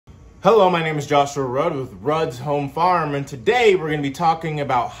Hello, my name is Joshua Rudd with Rudd's Home Farm, and today we're going to be talking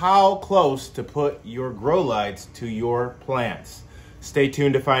about how close to put your grow lights to your plants. Stay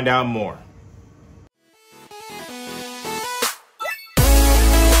tuned to find out more.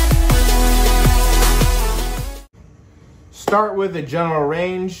 Start with a general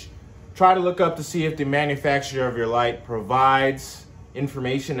range. Try to look up to see if the manufacturer of your light provides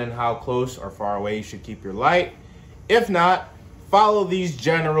information on how close or far away you should keep your light. If not, follow these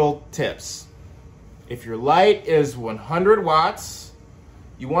general tips. If your light is 100 watts,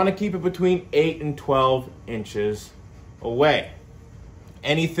 you want to keep it between 8 and 12 inches away.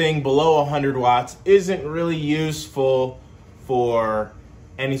 Anything below 100 watts isn't really useful for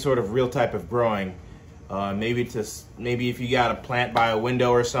any sort of real type of growing. Maybe if you got a plant by a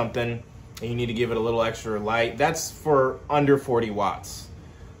window or something and you need to give it a little extra light, that's for under 40 watts.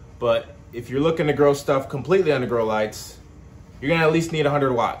 But if you're looking to grow stuff completely under grow lights, you're gonna at least need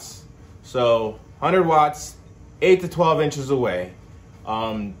 100 watts. So 100 watts, 8 to 12 inches away.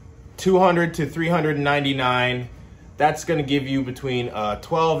 200 to 399, that's gonna give you between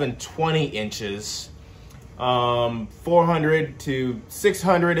 12 and 20 inches. 400 to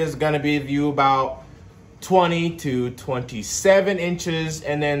 600 is gonna give you about 20 to 27 inches,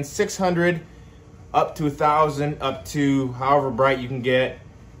 and then 600 up to 1,000, up to however bright you can get,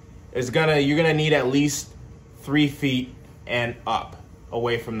 you're gonna need at least 3 feet and up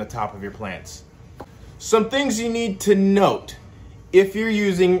away from the top of your plants. Some things you need to note: if you're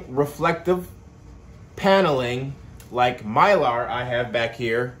using reflective paneling like Mylar I have back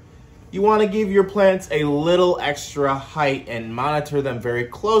here, you want to give your plants a little extra height and monitor them very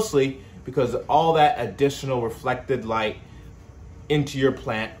closely, because all that additional reflected light into your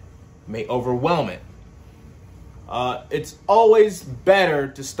plant may overwhelm it. It's always better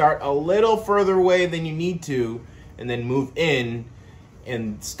to start a little further away than you need to and then move in,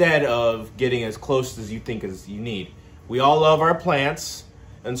 instead of getting as close as you think as you need. We all love our plants,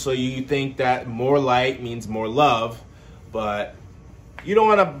 and so you think that more light means more love, but you don't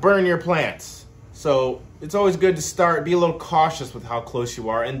want to burn your plants. So it's always good to be a little cautious with how close you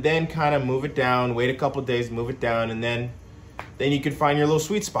are, and then kind of move it down, wait a couple days, move it down, and then you can find your little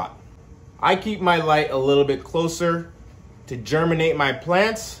sweet spot. I keep my light a little bit closer to germinate my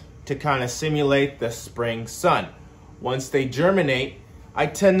plants, to kind of simulate the spring sun. Once they germinate, I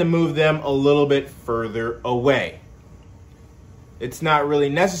tend to move them a little bit further away. It's not really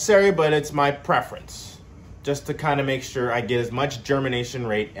necessary, but it's my preference, just to kind of make sure I get as much germination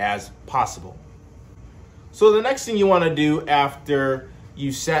rate as possible. So the next thing you want to do after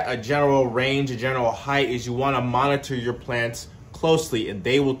you set a general range, a general height, is you want to monitor your plants closely, and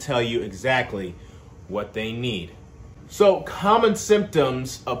they will tell you exactly what they need. So common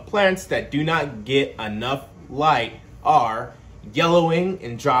symptoms of plants that do not get enough light are yellowing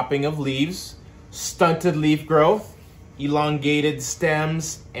and dropping of leaves, stunted leaf growth, elongated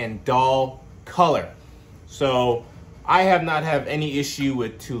stems, and dull color. So I have not had any issue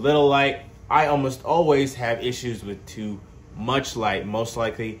with too little light. I almost always have issues with too much light, most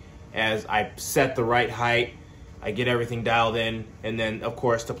likely as I set the right height, I get everything dialed in, and then of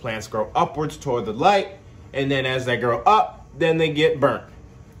course the plants grow upwards toward the light, and then as they grow up, then they get burnt.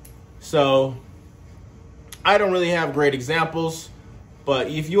 So I don't really have great examples, but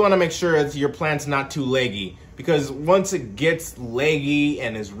if you want to make sure that your plant's not too leggy, because once it gets leggy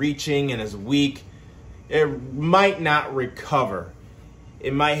and is reaching and is weak, it might not recover.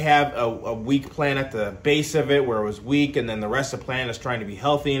 It might have a weak plant at the base of it where it was weak, and then the rest of the plant is trying to be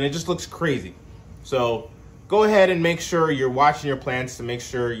healthy, and it just looks crazy. So go ahead and make sure you're watching your plants to make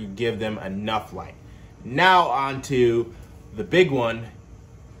sure you give them enough light. Now on to the big one,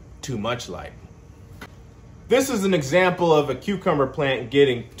 too much light. This is an example of a cucumber plant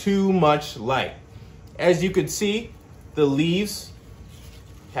getting too much light. As you can see, the leaves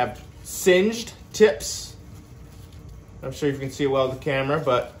have singed tips. I'm sure you can see it well with the camera,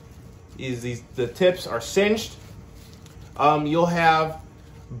 but the tips are singed. You'll have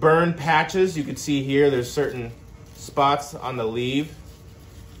burn patches. You can see here there's certain spots on the leaf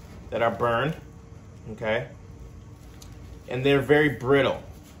that are burned, okay? And they're very brittle.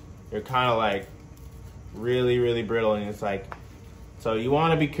 They're kind of like really, really brittle, and it's like, so you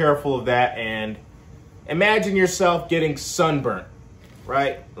want to be careful of that. And imagine yourself getting sunburnt,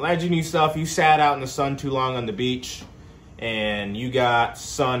 right? Imagine yourself, you sat out in the sun too long on the beach and you got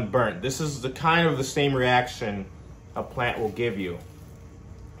sunburnt. This is the same reaction a plant will give you.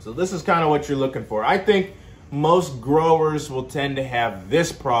 So this is kind of what you're looking for. I think most growers will tend to have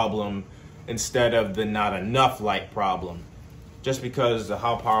this problem instead of the not enough light problem, just because of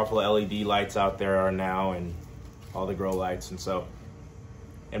how powerful LED lights out there are now and all the grow lights. And so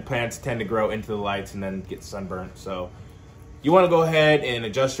and plants tend to grow into the lights and then get sunburnt. So you want to go ahead and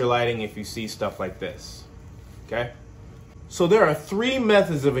adjust your lighting if you see stuff like this, okay? So there are 3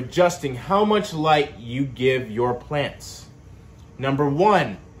 methods of adjusting how much light you give your plants. Number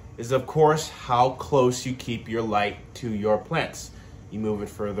 1 is, of course, how close you keep your light to your plants. You move it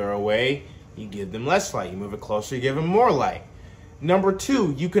further away, you give them less light. You move it closer, you give them more light. Number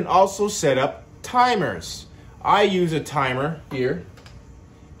 2, you can also set up timers. I use a timer here,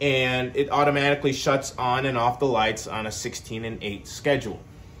 and it automatically shuts on and off the lights on a 16 and 8 schedule.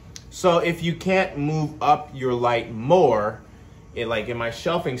 So if you can't move up your light more, like in my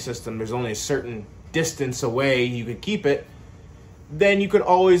shelving system, there's only a certain distance away you could keep it, then you could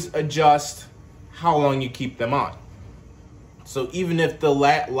always adjust how long you keep them on. So even if the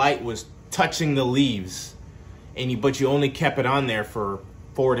light was touching the leaves, but you only kept it on there for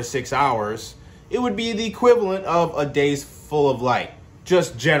 4 to 6 hours, it would be the equivalent of a day's full of light.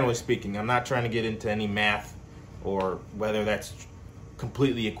 Just generally speaking. I'm not trying to get into any math or whether that's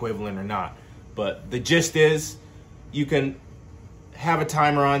completely equivalent or not. But the gist is, you can have a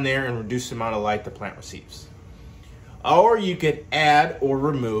timer on there and reduce the amount of light the plant receives. Or you could add or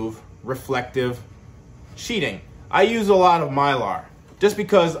remove reflective sheeting. I use a lot of Mylar just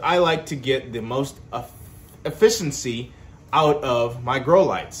because I like to get the most efficiency out of my grow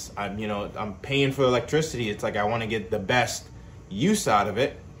lights. I'm paying for electricity. It's like I want to get the best use out of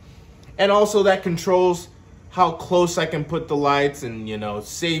it. And also that controls how close I can put the lights, and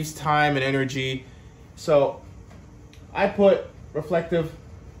saves time and energy. So I put reflective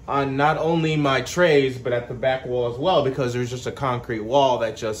on not only my trays but at the back wall as well, because there's just a concrete wall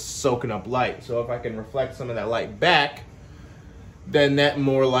that's just soaking up light. So if I can reflect some of that light back, then that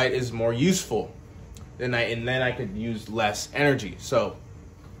more light is more useful. And then I could use less energy. So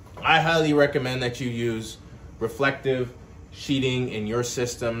I highly recommend that you use reflective sheeting in your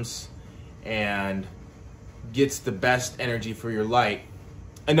systems and gets the best energy for your light.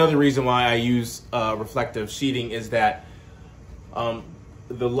 Another reason why I use reflective sheeting is that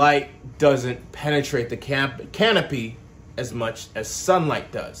the light doesn't penetrate the canopy as much as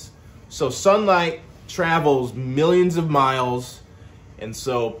sunlight does. So sunlight travels millions of miles, and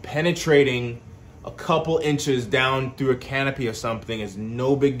so penetrating a couple inches down through a canopy or something is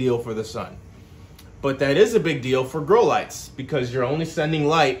no big deal for the sun. But that is a big deal for grow lights, because you're only sending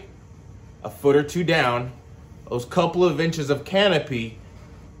light a foot or 2 down. Those couple of inches of canopy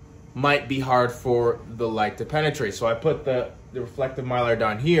might be hard for the light to penetrate. So I put the reflective Mylar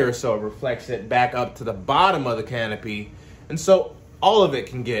down here so it reflects it back up to the bottom of the canopy. And so all of it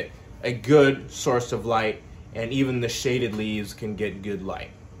can get a good source of light, and even the shaded leaves can get good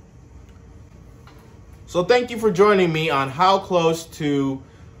light. So thank you for joining me on how close to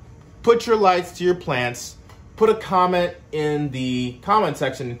put your lights to your plants. Put a comment in the comment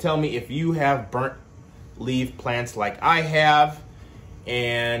section and tell me if you have burnt leaf plants like I have,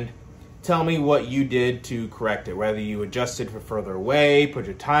 and tell me what you did to correct it, whether you adjusted for further away, put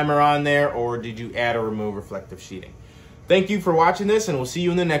your timer on there, or did you add or remove reflective sheeting. Thank you for watching this, and we'll see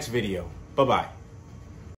you in the next video. Bye-bye.